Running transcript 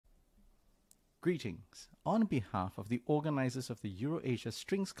Greetings. On behalf of the organizers of the Euroasia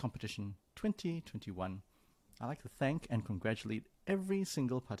Strings Competition 2021, I'd like to thank and congratulate every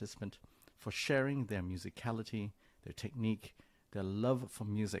single participant for sharing their musicality, their technique, their love for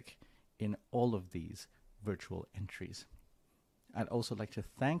music in all of these virtual entries. I'd also like to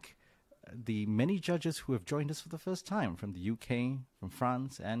thank the many judges who have joined us for the first time from the UK, from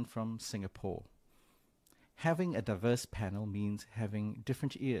France, and from Singapore. Having a diverse panel means having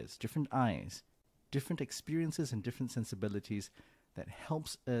different ears, different eyes, different experiences and different sensibilities that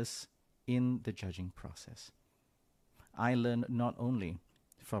helps us in the judging process. I learn not only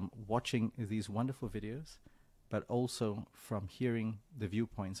from watching these wonderful videos, but also from hearing the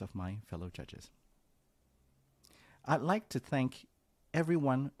viewpoints of my fellow judges. I'd like to thank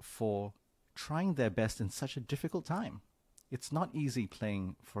everyone for trying their best in such a difficult time. It's not easy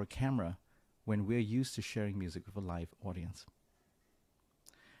playing for a camera when we're used to sharing music with a live audience.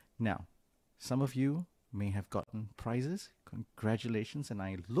 Now, some of you may have gotten prizes. Congratulations, and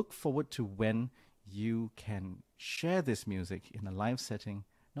I look forward to when you can share this music in a live setting,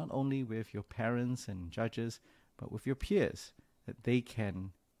 not only with your parents and judges, but with your peers, that they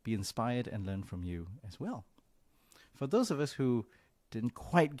can be inspired and learn from you as well. For those of us who didn't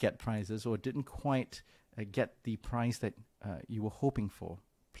quite get prizes or didn't quite get the prize that you were hoping for,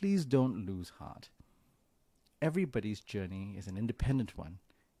 please don't lose heart. Everybody's journey is an independent one,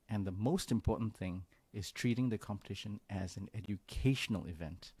 and the most important thing is treating the competition as an educational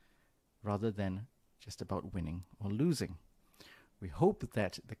event rather than just about winning or losing. We hope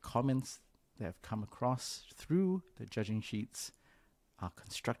that the comments that have come across through the judging sheets are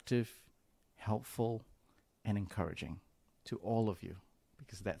constructive, helpful, and encouraging to all of you,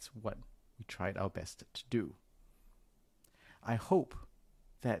 because that's what we tried our best to do. I hope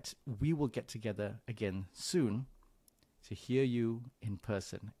that we will get together again soon to hear you in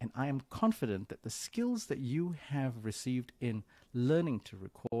person, and I am confident that the skills that you have received in learning to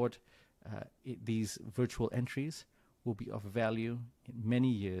record these virtual entries will be of value in many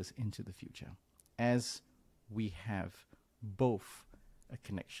years into the future, as we have both a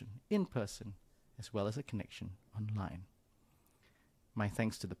connection in person as well as a connection online. My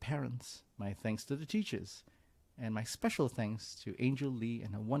thanks to the parents, my thanks to the teachers, and my special thanks to Angel Lee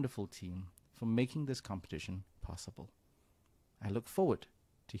and a wonderful team for making this competition possible. I look forward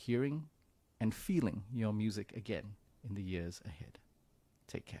to hearing and feeling your music again in the years ahead.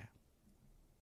 Take care.